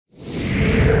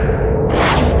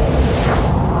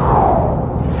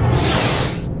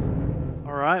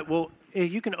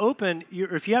you can open,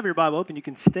 if you have your Bible open, you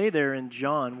can stay there in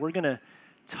John. We're going to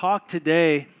talk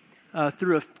today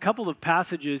through a couple of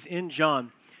passages in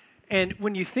John. And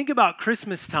when you think about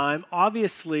Christmas time,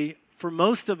 obviously, for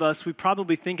most of us, we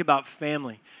probably think about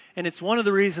family. And it's one of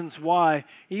the reasons why,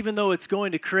 even though it's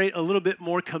going to create a little bit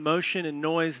more commotion and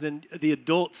noise than the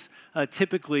adults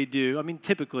typically do,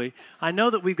 I know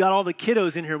that we've got all the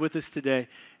kiddos in here with us today.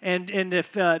 And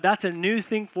if that's a new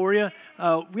thing for you,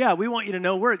 we want you to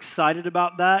know we're excited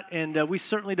about that. And we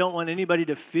certainly don't want anybody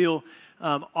to feel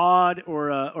odd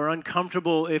or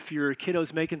uncomfortable if your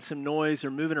kiddo's making some noise or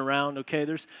moving around, okay?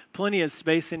 There's plenty of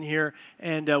space in here,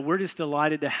 and we're just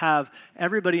delighted to have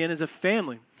everybody in as a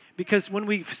family. Because when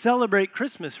we celebrate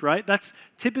Christmas, right, that's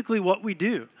typically what we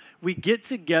do. We get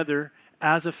together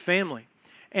as a family.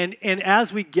 And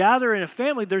as we gather in a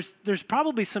family, there's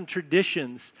probably some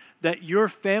traditions that your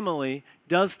family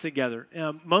does together.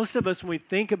 Most of us, when we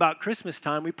think about Christmas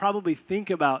time, we probably think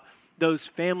about those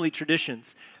family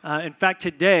traditions. In fact,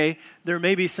 today, there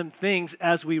may be some things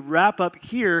as we wrap up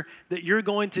here that you're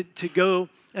going to go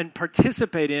and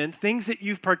participate in, things that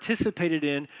you've participated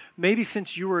in maybe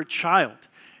since you were a child.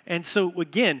 And so,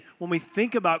 again, when we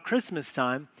think about Christmas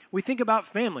time, we think about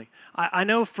family. I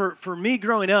know for me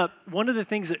growing up, one of the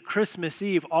things that Christmas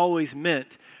Eve always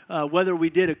meant, whether we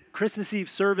did a Christmas Eve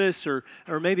service or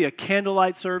maybe a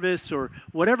candlelight service or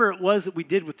whatever it was that we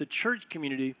did with the church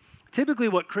community, typically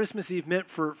what Christmas Eve meant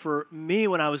for me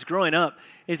when I was growing up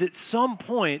is at some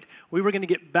point we were going to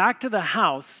get back to the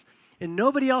house and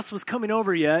nobody else was coming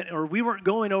over yet, or we weren't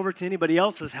going over to anybody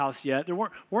else's house yet. There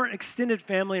weren't extended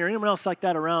family or anyone else like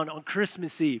that around on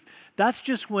Christmas Eve. That's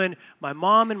just when my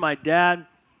mom and my dad,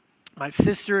 my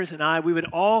sisters and I, we would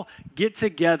all get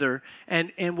together,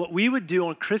 and what we would do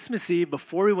on Christmas Eve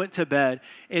before we went to bed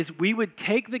is we would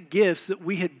take the gifts that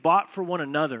we had bought for one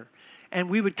another, and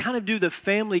we would kind of do the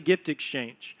family gift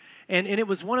exchange. And it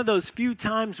was one of those few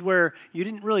times where you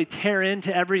didn't really tear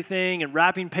into everything and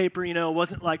wrapping paper,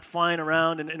 wasn't like flying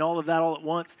around and all of that all at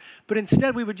once. But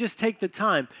instead, we would just take the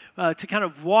time to kind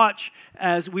of watch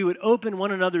as we would open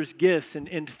one another's gifts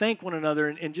and thank one another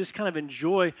and just kind of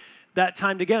enjoy that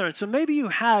time together. And so maybe you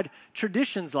had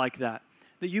traditions like that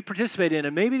you participate in,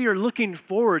 and maybe you're looking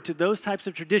forward to those types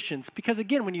of traditions. Because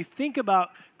again, when you think about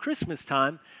Christmas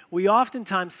time, we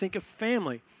oftentimes think of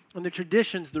family and the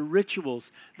traditions, the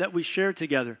rituals that we share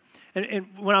together. And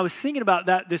when I was thinking about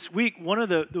that this week, one of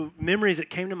the memories that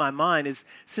came to my mind is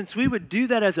since we would do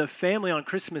that as a family on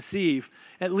Christmas Eve,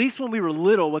 at least when we were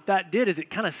little, what that did is it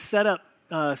kind of set up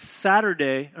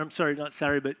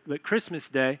Christmas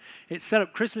Day. It set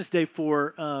up Christmas Day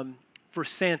for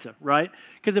Santa, right?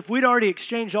 Because if we'd already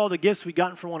exchanged all the gifts we'd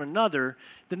gotten for one another,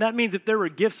 then that means if there were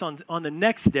gifts on the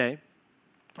next day,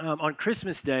 on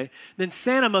Christmas Day, then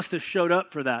Santa must have showed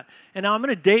up for that. And now I'm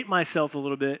going to date myself a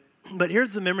little bit, but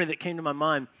here's the memory that came to my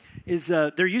mind, is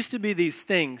there used to be these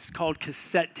things called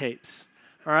cassette tapes,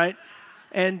 all right?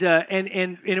 And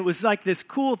it was like this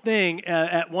cool thing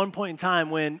at one point in time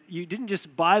when you didn't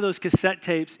just buy those cassette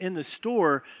tapes in the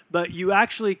store, but you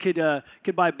actually could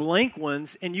buy blank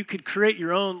ones and you could create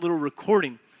your own little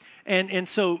recording. And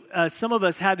so some of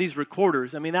us had these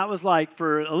recorders. I mean, that was like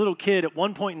for a little kid at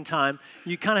one point in time,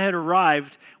 you kind of had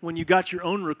arrived when you got your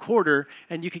own recorder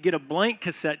and you could get a blank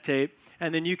cassette tape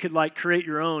and then you could like create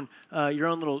your own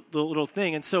little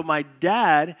thing. And so my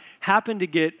dad happened to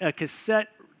get a cassette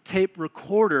tape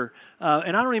recorder,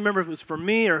 and I don't remember if it was for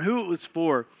me or who it was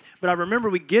for, but I remember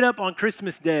we get up on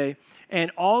Christmas Day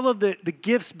and all of the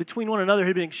gifts between one another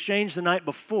had been exchanged the night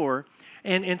before.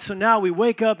 And so now we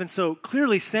wake up, and so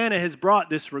clearly Santa has brought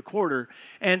this recorder.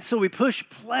 And so we push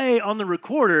play on the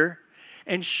recorder,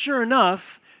 and sure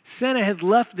enough, Santa had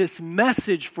left this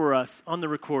message for us on the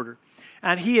recorder.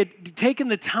 And he had taken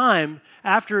the time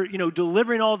after,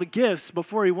 delivering all the gifts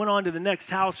before he went on to the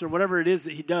next house or whatever it is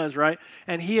that he does, right?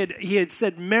 And he had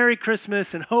said Merry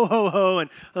Christmas and ho, ho, ho, and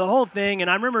the whole thing.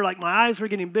 And I remember like my eyes were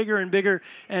getting bigger and bigger.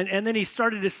 And then he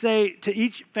started to say to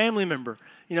each family member,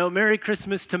 Merry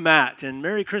Christmas to Matt and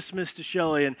Merry Christmas to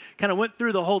Shelley, and kind of went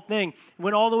through the whole thing,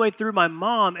 went all the way through my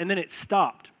mom, and then it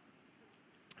stopped.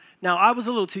 Now, I was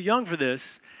a little too young for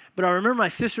this, but I remember my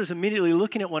sisters immediately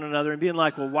looking at one another and being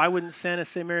like, well, why wouldn't Santa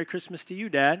say Merry Christmas to you,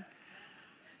 Dad?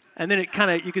 And then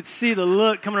you could see the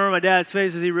look coming over my dad's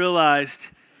face as he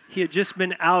realized he had just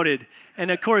been outed.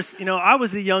 And of course, I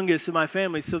was the youngest in my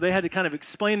family, so they had to kind of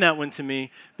explain that one to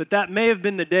me. But that may have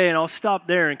been the day, and I'll stop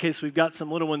there in case we've got some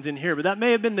little ones in here, but that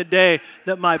may have been the day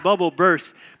that my bubble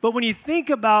burst. But when you think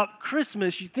about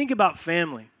Christmas, you think about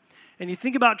family. And you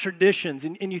think about traditions,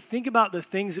 and you think about the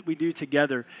things that we do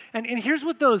together. And here's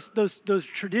what those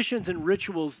traditions and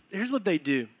rituals, here's what they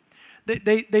do.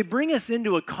 they bring us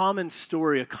into a common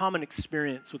story, a common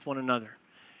experience with one another.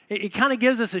 It kind of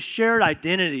gives us a shared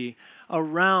identity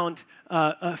around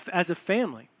as a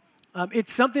family.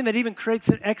 It's something that even creates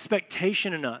an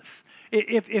expectation in us.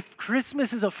 If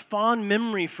Christmas is a fond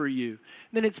memory for you,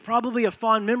 then it's probably a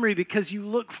fond memory because you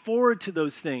look forward to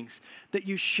those things that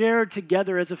you shared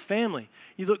together as a family.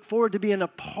 You look forward to being a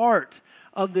part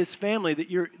of this family that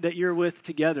you're with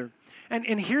together.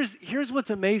 And here's what's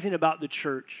amazing about the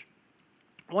church.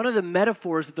 One of the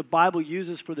metaphors that the Bible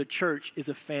uses for the church is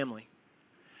a family.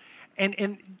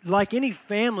 And like any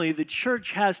family, the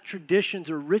church has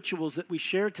traditions or rituals that we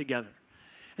share together.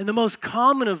 And the most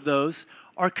common of those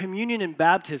are communion and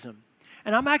baptism.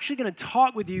 And I'm actually going to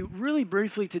talk with you really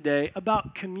briefly today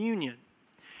about communion.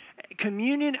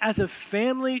 Communion as a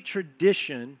family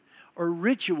tradition or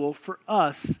ritual for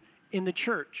us in the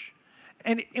church.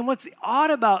 And what's odd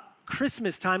about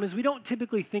Christmas time is we don't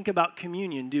typically think about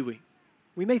communion, do we?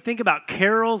 We may think about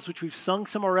carols, which we've sung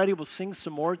some already. We'll sing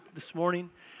some more this morning.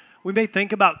 We may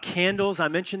think about candles. I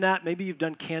mentioned that. Maybe you've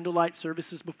done candlelight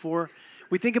services before.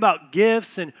 We think about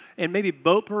gifts and maybe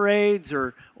boat parades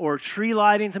or tree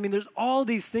lightings. I mean, there's all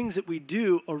these things that we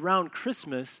do around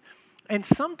Christmas. And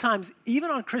sometimes,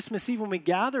 even on Christmas Eve when we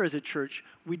gather as a church,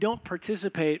 we don't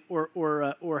participate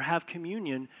or have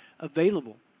communion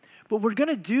available. But we're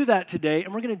going to do that today,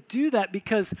 and we're going to do that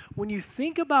because when you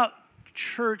think about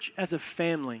church as a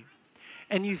family,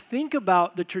 and you think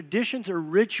about the traditions or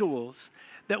rituals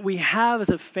that we have as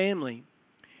a family,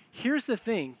 here's the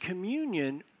thing.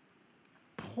 Communion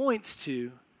points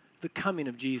to the coming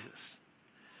of Jesus.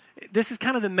 This is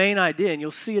kind of the main idea, and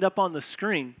you'll see it up on the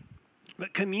screen.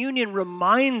 But communion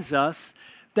reminds us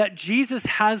that Jesus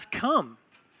has come.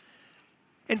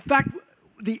 In fact,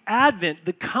 the Advent,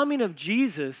 the coming of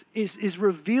Jesus, is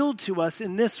revealed to us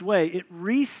in this way. It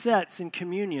resets in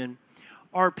communion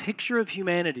our picture of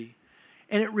humanity,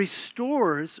 and it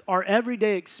restores our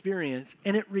everyday experience,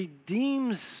 and it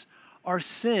redeems our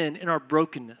sin and our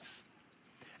brokenness.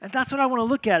 And that's what I want to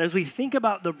look at as we think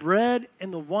about the bread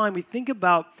and the wine. We think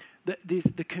about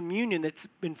the communion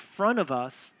that's in front of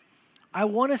us. I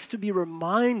want us to be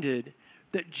reminded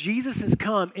that Jesus has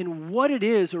come and what it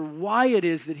is or why it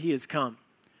is that he has come.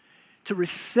 To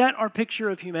reset our picture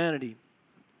of humanity,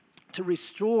 to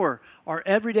restore our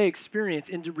everyday experience,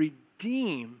 and to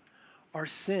redeem our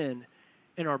sin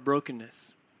and our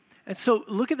brokenness. And so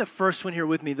look at the first one here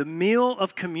with me, the meal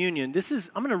of communion.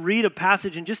 I'm going to read a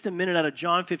passage in just a minute out of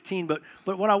John 15, but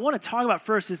what I want to talk about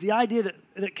first is the idea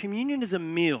that communion is a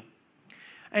meal.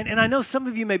 And I know some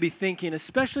of you may be thinking,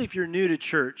 especially if you're new to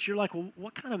church, you're like, well,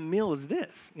 what kind of meal is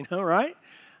this? Right?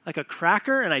 Like a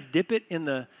cracker and I dip it in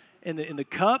the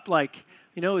cup, like,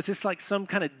 is this like some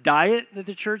kind of diet that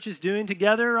the church is doing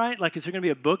together, right? Like, is there going to be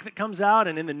a book that comes out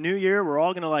and in the new year we're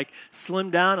all going to like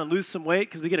slim down and lose some weight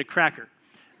because we get a cracker,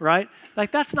 right?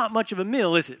 Like, that's not much of a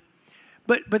meal, is it?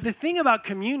 But the thing about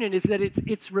communion is that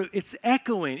it's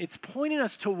echoing, it's pointing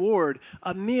us toward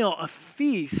a meal, a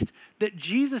feast that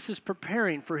Jesus is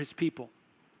preparing for his people.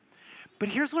 But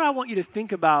here's what I want you to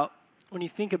think about when you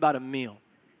think about a meal.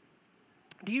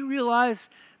 Do you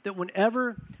realize that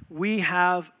whenever we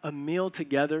have a meal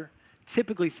together,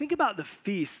 typically think about the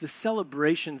feasts, the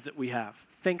celebrations that we have.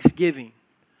 Thanksgiving,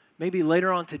 maybe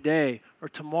later on today or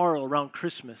tomorrow around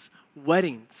Christmas,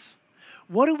 weddings.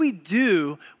 What do we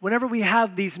do whenever we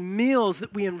have these meals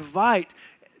that we invite,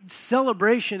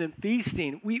 celebration and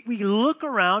feasting? We look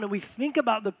around and we think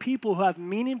about the people who have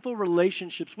meaningful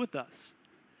relationships with us.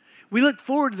 We look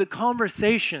forward to the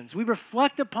conversations. We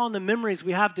reflect upon the memories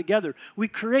we have together. We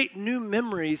create new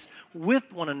memories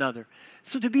with one another.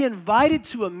 So to be invited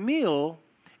to a meal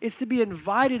is to be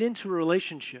invited into a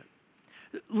relationship.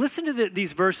 Listen to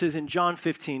these verses in John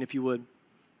 15, if you would.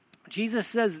 Jesus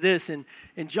says this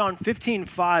in John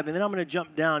 15:5, and then I'm going to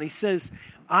jump down. He says,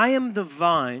 I am the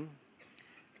vine,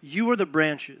 you are the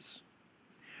branches.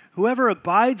 Whoever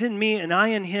abides in me and I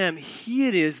in him, he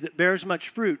it is that bears much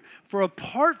fruit. For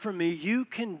apart from me, you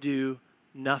can do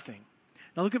nothing.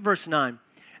 Now look at verse 9.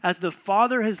 As the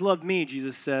Father has loved me,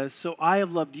 Jesus says, so I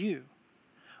have loved you.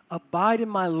 Abide in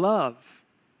my love.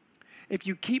 If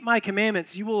you keep my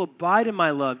commandments, you will abide in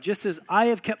my love, just as I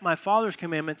have kept my Father's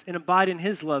commandments and abide in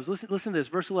his love. Listen to this,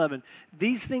 verse 11.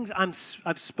 These things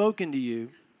I've spoken to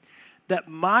you, that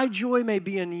my joy may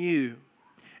be in you,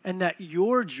 and that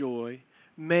your joy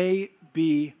may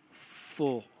be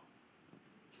full.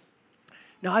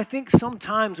 Now, I think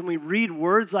sometimes when we read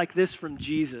words like this from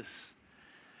Jesus,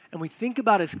 and we think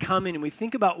about his coming, and we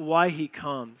think about why he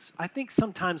comes, I think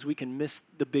sometimes we can miss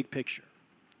the big picture.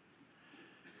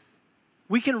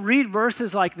 We can read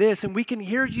verses like this and we can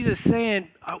hear Jesus saying,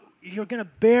 oh, you're going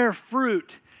to bear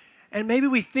fruit. And maybe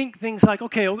we think things like,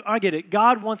 okay, I get it.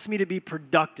 God wants me to be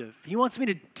productive. He wants me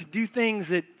to do things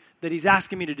that he's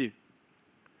asking me to do.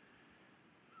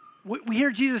 We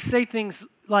hear Jesus say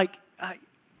things like,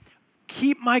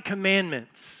 keep my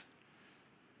commandments.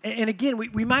 And again,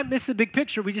 we might miss the big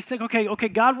picture. We just think, okay,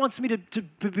 God wants me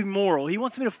to be moral. He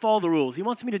wants me to follow the rules. He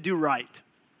wants me to do right.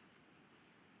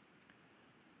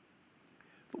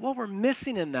 But what we're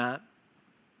missing in that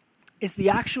is the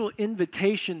actual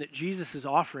invitation that Jesus is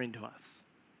offering to us.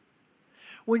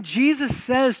 When Jesus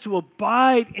says to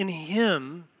abide in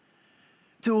him,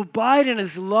 to abide in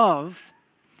his love,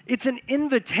 it's an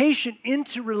invitation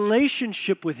into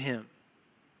relationship with him.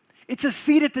 It's a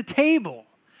seat at the table.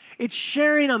 It's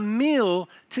sharing a meal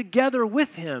together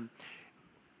with him.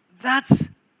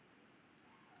 That's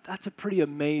a pretty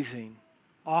amazing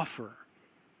offer.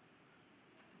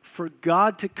 For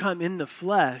God to come in the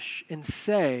flesh and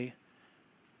say,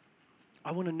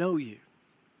 I want to know you.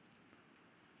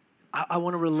 I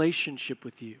want a relationship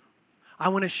with you. I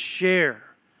want to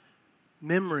share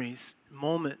memories,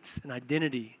 moments, and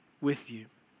identity with you.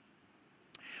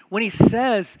 When he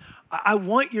says, I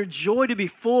want your joy to be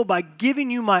full by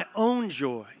giving you my own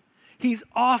joy, he's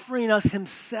offering us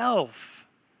himself.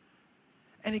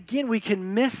 And again, we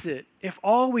can miss it if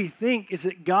all we think is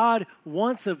that God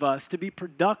wants of us to be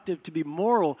productive, to be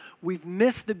moral. We've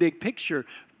missed the big picture.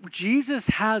 Jesus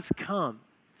has come,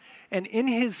 and in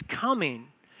his coming,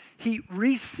 he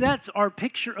resets our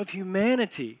picture of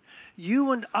humanity.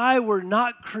 You and I were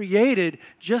not created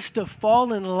just to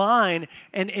fall in line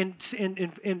and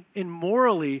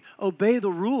morally obey the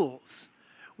rules.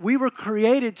 We were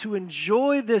created to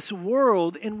enjoy this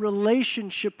world in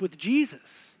relationship with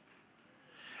Jesus.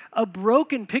 A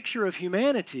broken picture of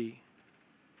humanity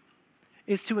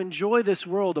is to enjoy this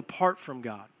world apart from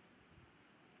God.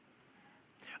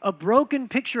 A broken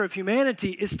picture of humanity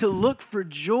is to look for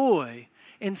joy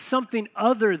in something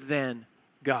other than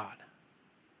God.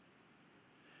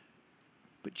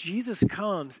 But Jesus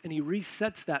comes and he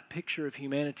resets that picture of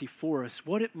humanity for us.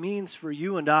 What it means for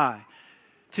you and I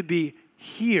to be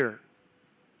here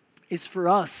is for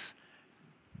us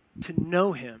to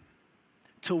know him,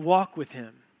 to walk with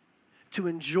him, to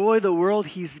enjoy the world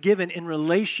he's given in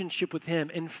relationship with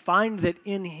him, and find that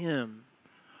in him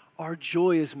our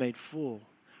joy is made full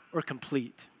or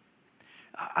complete.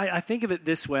 I think of it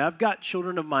this way. I've got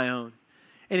children of my own.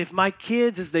 And if my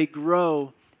kids, as they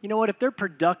grow, you know what, if they're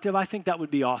productive, I think that would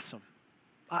be awesome.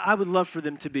 I would love for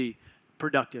them to be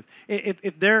productive.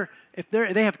 If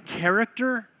they have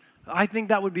character, I think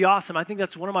that would be awesome. I think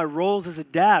that's one of my roles as a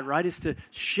dad, right, is to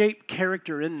shape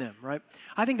character in them, right?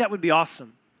 I think that would be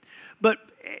awesome. But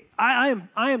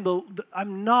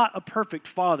I'm not a perfect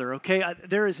father, okay?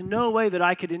 There is no way that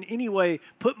I could in any way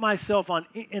put myself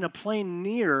in a plane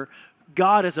near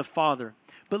God as a father.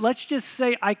 But let's just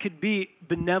say I could be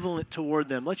benevolent toward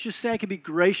them. Let's just say I could be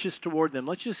gracious toward them.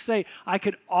 Let's just say I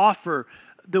could offer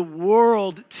the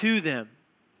world to them.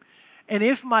 And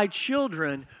if my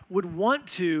children would want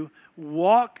to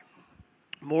walk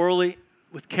morally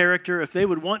with character, if they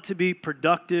would want to be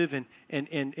productive and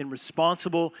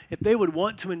responsible, if they would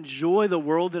want to enjoy the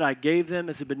world that I gave them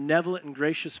as a benevolent and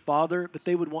gracious father, but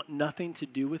they would want nothing to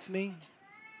do with me,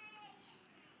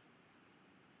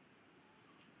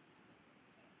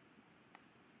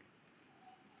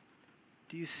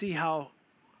 do you see how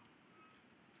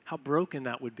broken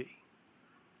that would be?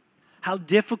 How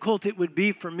difficult it would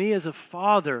be for me as a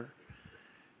father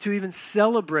to even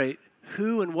celebrate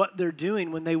who and what they're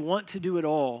doing when they want to do it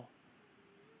all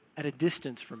at a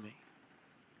distance from me.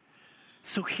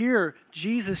 So here,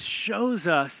 Jesus shows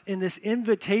us in this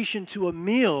invitation to a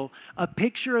meal, a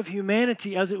picture of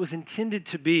humanity as it was intended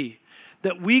to be,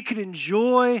 that we could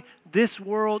enjoy this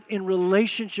world in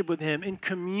relationship with him, in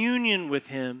communion with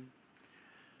him.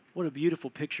 What a beautiful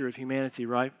picture of humanity,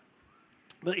 right?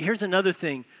 But here's another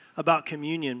thing about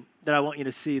communion that I want you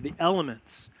to see, the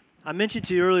elements. I mentioned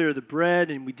to you earlier the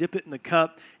bread, and we dip it in the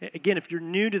cup. Again, if you're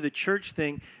new to the church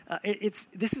thing,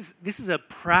 this is a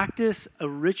practice, a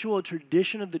ritual, a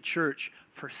tradition of the church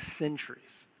for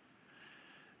centuries.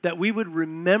 That we would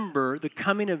remember the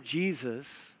coming of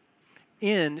Jesus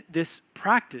in this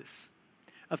practice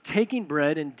of taking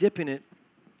bread and dipping it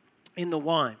in the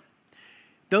wine.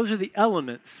 Those are the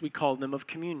elements, we call them, of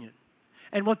communion.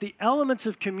 And what the elements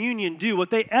of communion do, what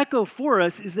they echo for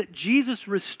us, is that Jesus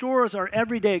restores our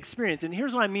everyday experience. And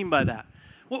here's what I mean by that.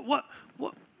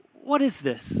 What is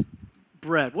this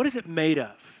bread? What is it made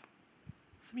of?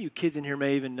 Some of you kids in here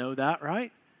may even know that,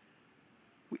 right?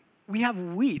 We have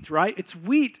wheat, right? It's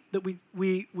wheat that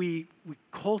we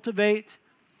cultivate,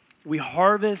 we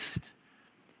harvest,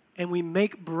 and we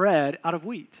make bread out of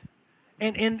wheat.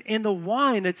 And the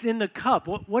wine that's in the cup,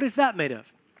 what is that made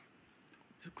of?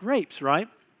 Grapes, right?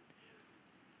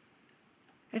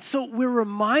 And so we're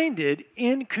reminded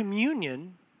in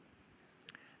communion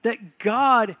that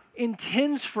God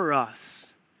intends for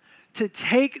us to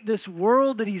take this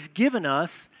world that he's given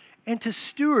us and to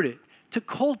steward it, to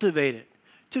cultivate it,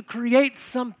 to create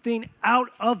something out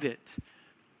of it.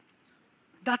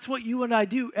 That's what you and I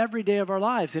do every day of our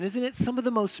lives. And isn't it some of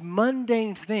the most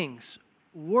mundane things?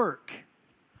 Work,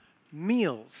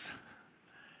 meals.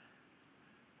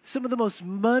 Some of the most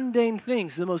mundane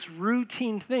things, the most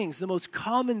routine things, the most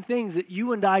common things that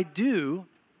you and I do,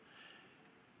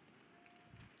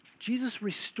 Jesus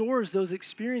restores those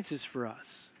experiences for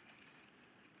us.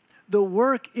 The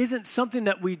work isn't something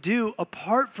that we do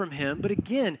apart from him, but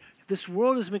again, this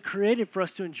world has been created for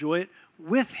us to enjoy it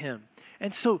with him.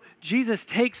 And so Jesus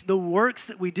takes the works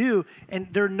that we do, and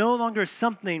they're no longer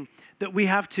something that we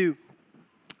have to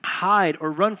hide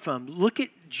or run from. Look at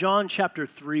John chapter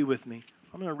 3 with me.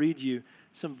 I'm going to read you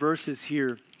some verses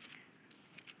here.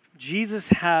 Jesus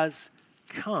has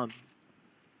come.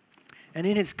 And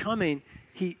in his coming,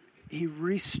 he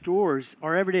restores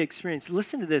our everyday experience.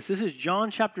 Listen to this. This is John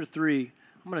chapter 3.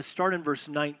 I'm going to start in verse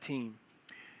 19.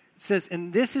 It says,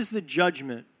 "And this is the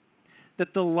judgment,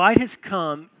 that the light has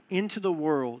come into the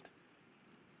world,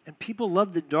 and people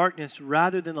loved the darkness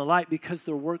rather than the light because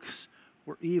their works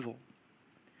were evil.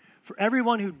 For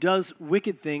everyone who does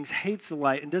wicked things hates the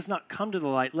light and does not come to the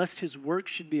light, lest his work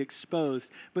should be exposed.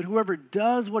 But whoever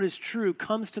does what is true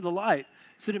comes to the light,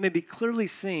 so that it may be clearly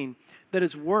seen that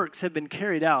his works have been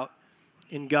carried out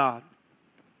in God."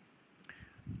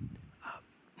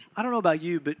 I don't know about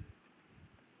you, but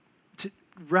to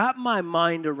wrap my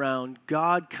mind around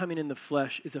God coming in the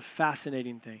flesh is a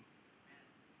fascinating thing.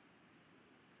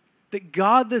 That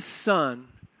God the Son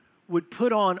would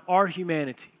put on our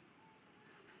humanity.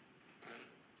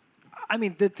 I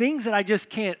mean, the things that I just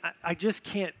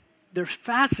can't, they're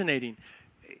fascinating.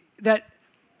 That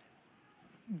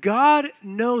God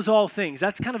knows all things.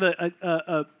 That's kind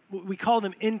of we call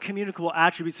them incommunicable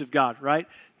attributes of God, right?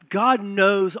 God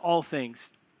knows all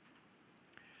things.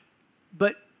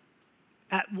 But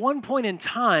at one point in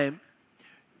time,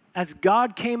 as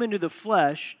God came into the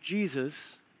flesh,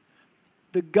 Jesus,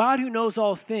 the God who knows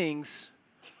all things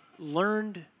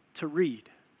learned to read.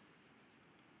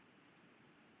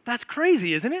 That's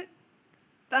crazy, isn't it?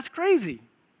 That's crazy.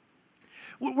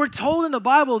 We're told in the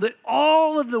Bible that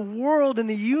all of the world and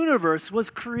the universe was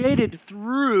created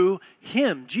through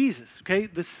him, Jesus, okay,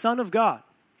 the Son of God.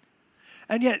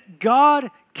 And yet God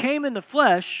came in the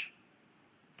flesh,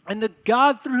 and the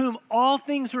God through whom all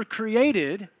things were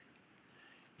created,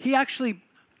 he actually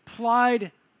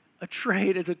plied a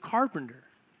trade as a carpenter.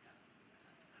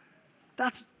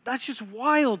 That's just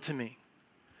wild to me.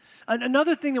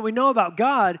 Another thing that we know about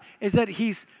God is that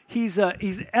he's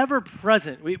ever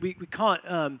present. We call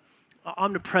it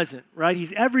omnipresent, right?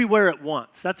 He's everywhere at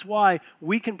once. That's why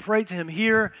we can pray to him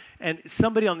here, and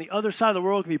somebody on the other side of the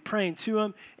world can be praying to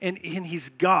him, and he's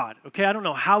God, okay? I don't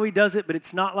know how he does it, but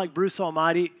it's not like Bruce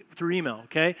Almighty through email,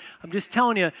 okay? I'm just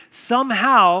telling you,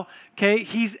 somehow, okay,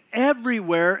 he's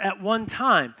everywhere at one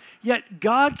time. Yet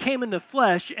God came in the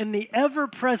flesh, and the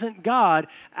ever-present God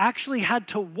actually had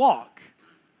to walk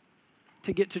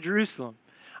to get to Jerusalem.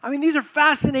 I mean, these are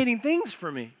fascinating things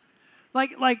for me.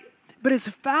 But as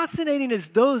fascinating as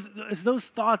those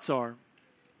thoughts are,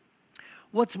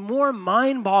 what's more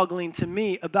mind-boggling to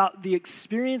me about the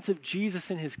experience of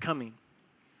Jesus and his coming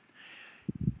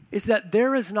is that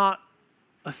there is not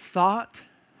a thought,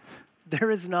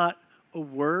 there is not a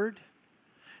word,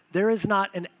 there is not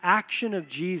an action of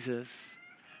Jesus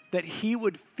that he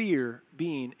would fear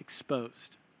being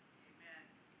exposed.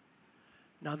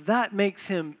 Now that makes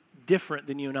him different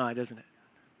than you and I, doesn't it?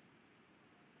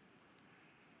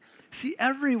 See,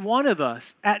 every one of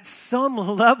us, at some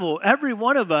level, every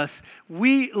one of us,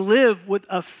 we live with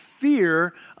a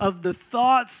fear of the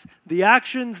thoughts, the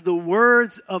actions, the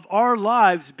words of our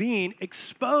lives being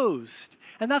exposed.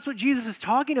 And that's what Jesus is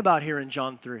talking about here in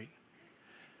John 3.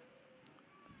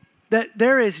 That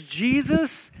there is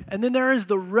Jesus, and then there is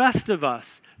the rest of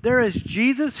us. There is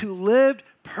Jesus who lived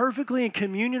perfectly in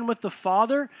communion with the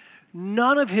Father.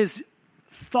 None of his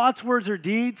thoughts, words, or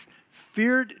deeds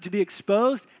feared to be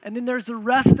exposed. And then there's the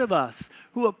rest of us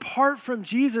who, apart from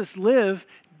Jesus, live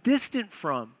distant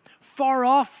from, far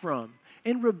off from,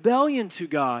 in rebellion to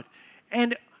God.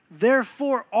 And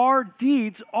therefore, our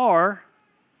deeds are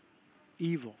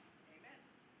evil.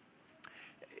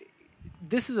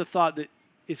 This is a thought that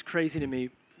is crazy to me,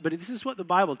 but this is what the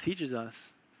Bible teaches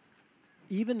us.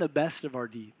 even the best of our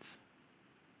deeds,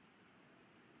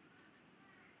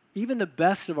 even the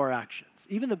best of our actions,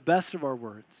 even the best of our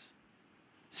words,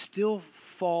 still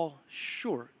fall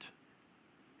short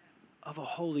of a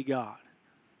holy God.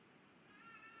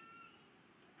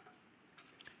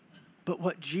 But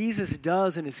what Jesus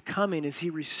does in his coming is he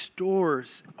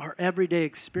restores our everyday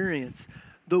experience.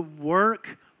 The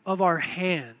work of our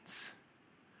hands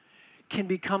can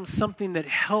become something that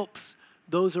helps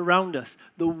those around us.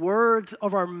 The words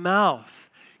of our mouth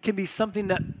can be something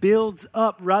that builds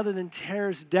up rather than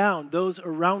tears down those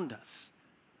around us.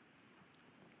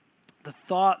 The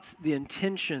thoughts, the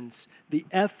intentions, the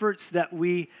efforts that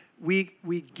we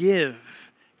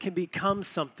give can become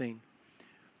something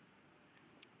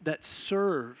that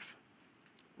serve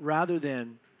rather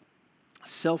than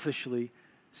selfishly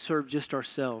serve just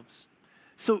ourselves.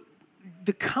 So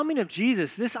the coming of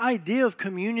Jesus, this idea of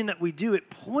communion that we do, it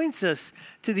points us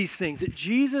to these things, that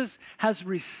Jesus has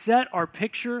reset our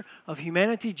picture of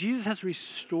humanity. Jesus has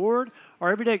restored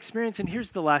our everyday experience. And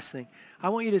here's the last thing. I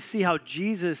want you to see how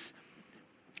Jesus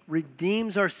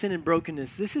redeems our sin and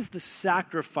brokenness. This is the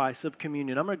sacrifice of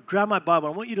communion. I'm going to grab my Bible.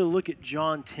 I want you to look at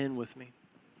John 10 with me.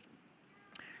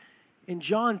 In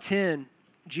John 10,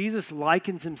 Jesus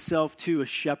likens himself to a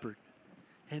shepherd.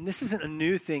 And this isn't a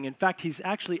new thing. In fact, he's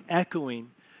actually echoing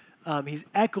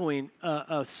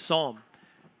a psalm.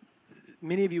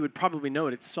 Many of you would probably know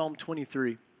it. It's Psalm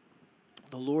 23.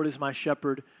 The Lord is my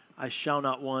shepherd, I shall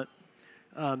not want.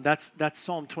 That's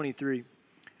Psalm 23.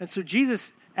 And so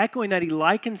Jesus, echoing that, he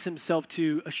likens himself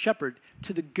to a shepherd,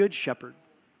 to the good shepherd.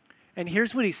 And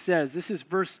here's what he says. This is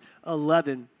verse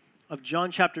 11 of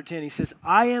John chapter 10. He says,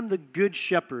 I am the good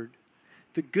shepherd.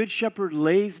 The good shepherd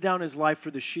lays down his life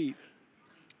for the sheep.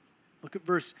 Look at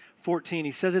verse 14.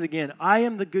 He says it again. I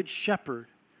am the good shepherd.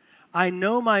 I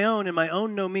know my own, and my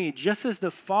own know me, just as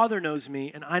the Father knows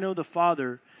me, and I know the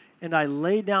Father, and I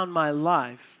lay down my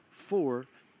life for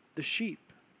the sheep.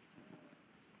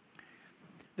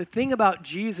 The thing about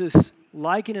Jesus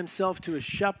likening himself to a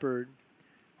shepherd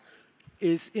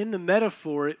is, in the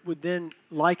metaphor, it would then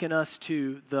liken us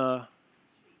to the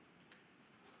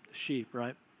sheep,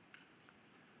 right?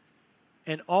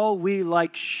 And all we,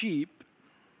 like sheep,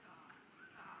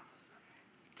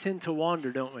 tend to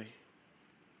wander, don't we?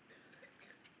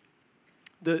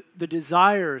 The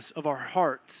desires of our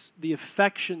hearts, the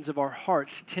affections of our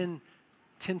hearts tend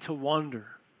to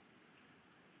wander.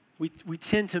 We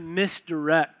tend to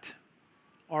misdirect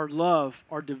our love,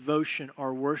 our devotion,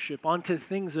 our worship onto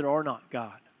things that are not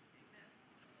God.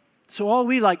 So all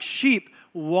we, like sheep,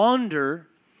 wander,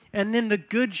 and then the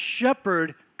good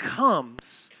shepherd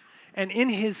comes, and in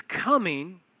his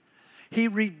coming, he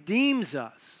redeems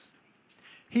us.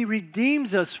 He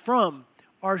redeems us from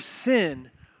our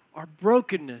sin, our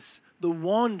brokenness, the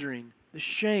wandering, the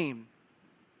shame,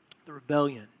 the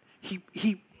rebellion. He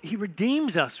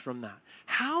redeems us from that.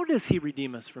 How does he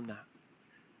redeem us from that?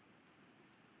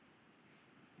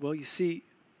 Well, you see,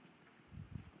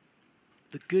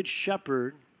 the good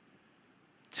shepherd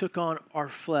took on our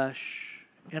flesh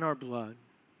and our blood.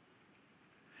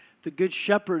 The good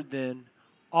shepherd then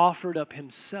offered up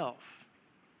himself,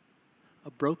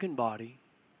 a broken body,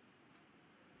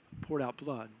 poured out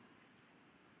blood,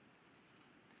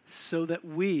 so that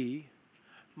we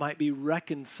might be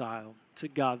reconciled to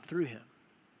God through him.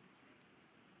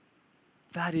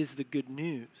 That is the good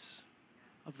news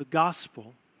of the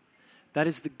gospel. That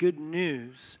is the good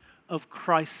news of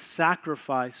Christ's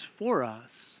sacrifice for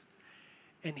us.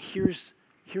 And here's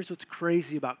what's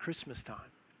crazy about Christmas time.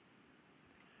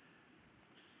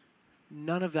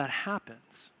 None of that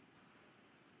happens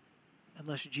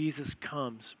unless Jesus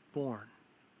comes born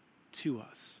to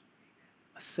us,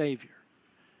 a Savior,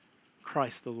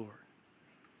 Christ the Lord.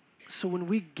 So when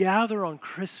we gather on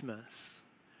Christmas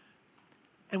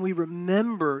and we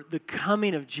remember the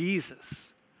coming of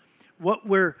Jesus, what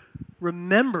we're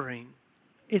remembering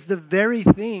is the very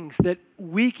things that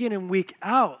week in and week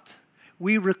out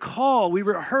we recall, we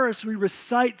rehearse, we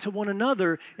recite to one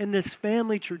another in this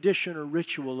family tradition or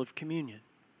ritual of communion.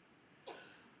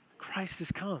 Christ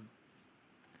has come.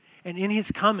 And in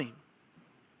his coming,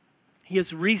 he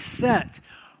has reset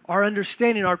our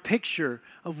understanding, our picture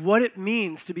of what it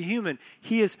means to be human.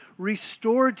 He has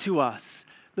restored to us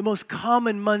the most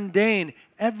common, mundane,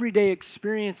 everyday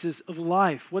experiences of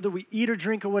life. Whether we eat or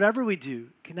drink or whatever we do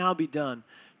can now be done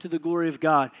to the glory of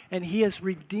God. And he has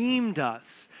redeemed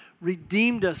us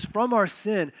from our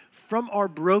sin, from our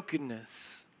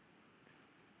brokenness,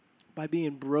 by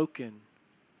being broken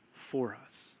for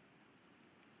us.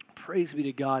 Praise be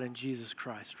to God in Jesus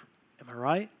Christ. Am I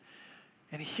right?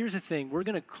 And here's the thing. We're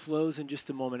going to close in just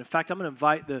a moment. In fact, I'm going to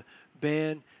invite the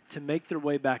band to make their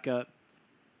way back up.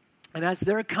 And as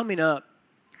they're coming up,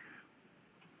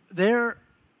 there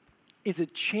is a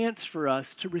chance for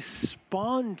us to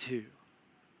respond to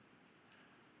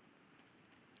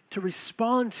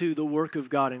the work of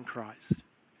God in Christ.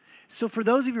 So for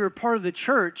those of you who are part of the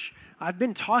church, I've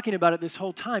been talking about it this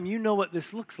whole time. You know what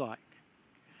this looks like.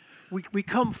 We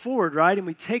come forward, right? And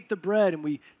we take the bread and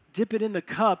we dip it in the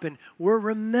cup, and we're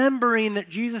remembering that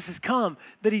Jesus has come,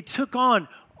 that he took on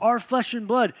our flesh and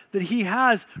blood, that he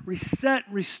has reset,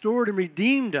 restored, and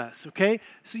redeemed us, okay?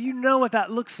 So you know what that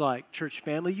looks like, church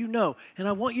family, you know. And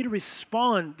I want you to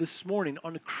respond this morning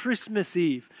on Christmas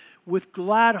Eve with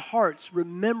glad hearts,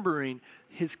 remembering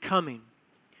his coming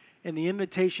and the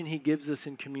invitation he gives us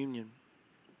in communion.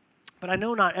 But I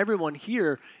know not everyone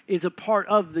here is a part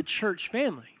of the church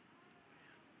family.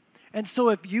 And so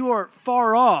if you are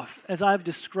far off, as I've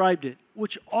described it,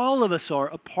 which all of us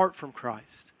are apart from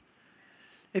Christ,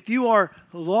 if you are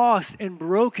lost and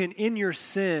broken in your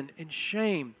sin and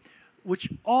shame, which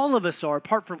all of us are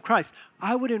apart from Christ,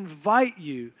 I would invite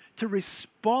you to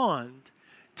respond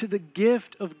to the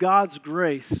gift of God's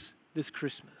grace this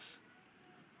Christmas.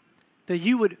 That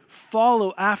you would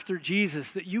follow after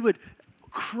Jesus, that you would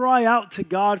cry out to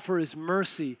God for his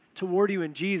mercy toward you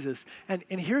in Jesus. And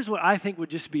here's what I think would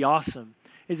just be awesome,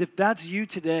 is if that's you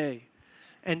today,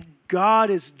 and God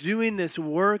is doing this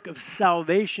work of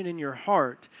salvation in your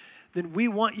heart, then we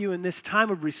want you in this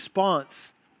time of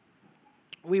response,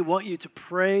 we want you to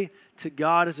pray to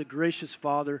God as a gracious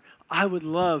Father. I would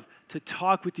love to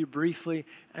talk with you briefly,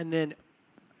 and then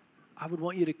I would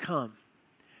want you to come.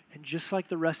 And just like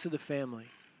the rest of the family,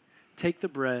 take the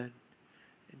bread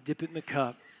and dip it in the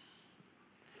cup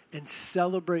and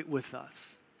celebrate with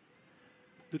us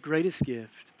the greatest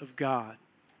gift of God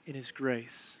in his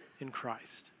grace in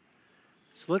Christ.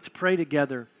 So let's pray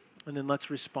together, and then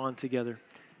let's respond together.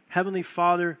 Heavenly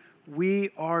Father, we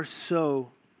are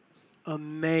so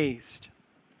amazed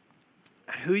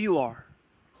at who you are,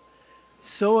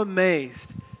 so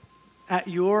amazed at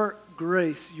your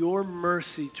grace, your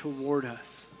mercy toward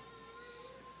us.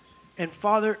 And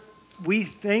Father, we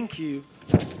thank you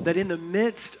that in the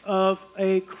midst of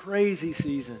a crazy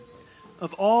season,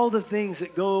 of all the things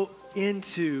that go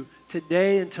into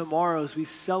today and tomorrow as we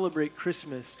celebrate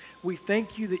Christmas, we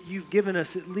thank you that you've given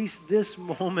us at least this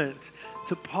moment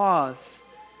to pause,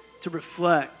 to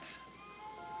reflect,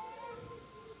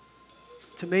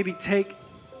 to maybe take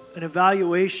an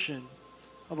evaluation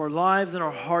of our lives and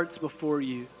our hearts before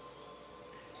you.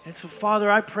 And so, Father,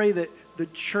 I pray that the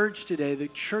church today, the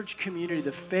church community,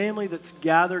 the family that's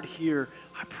gathered here,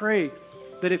 I pray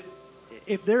that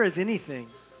if there is anything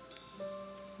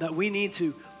that we need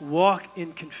to walk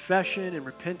in confession and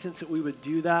repentance, that we would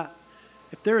do that.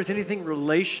 If there is anything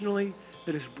relationally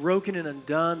that is broken and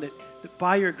undone, that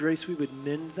by your grace we would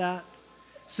mend that,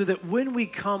 so that when we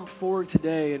come forward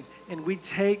today and we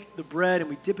take the bread and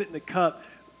we dip it in the cup,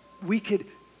 we could,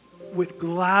 with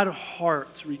glad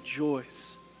hearts,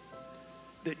 rejoice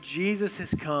that Jesus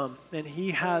has come and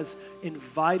he has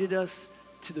invited us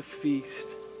to the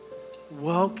feast,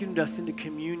 welcomed us into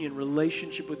communion,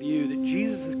 relationship with you, that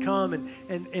Jesus has come and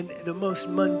the most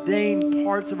mundane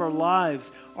parts of our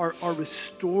lives are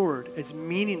restored as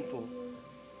meaningful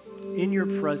in your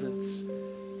presence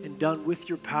and done with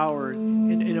your power.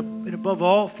 And above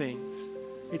all things,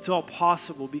 it's all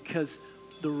possible because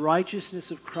the righteousness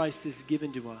of Christ is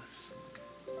given to us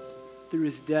through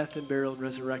his death and burial and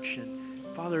resurrection.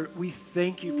 Father, we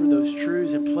thank you for those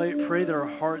truths and pray that our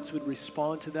hearts would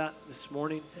respond to that this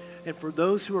morning. And for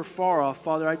those who are far off,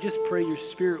 Father, I just pray your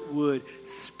Spirit would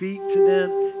speak to them,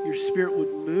 your Spirit would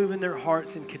move in their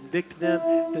hearts and convict them,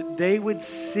 that they would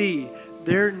see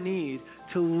their need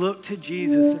to look to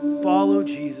Jesus and follow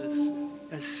Jesus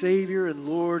as Savior and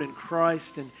Lord and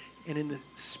Christ, and in the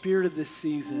spirit of this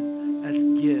season as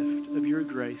a gift of your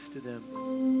grace to them.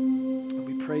 And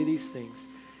we pray these things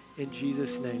in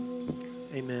Jesus' name.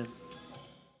 Amen.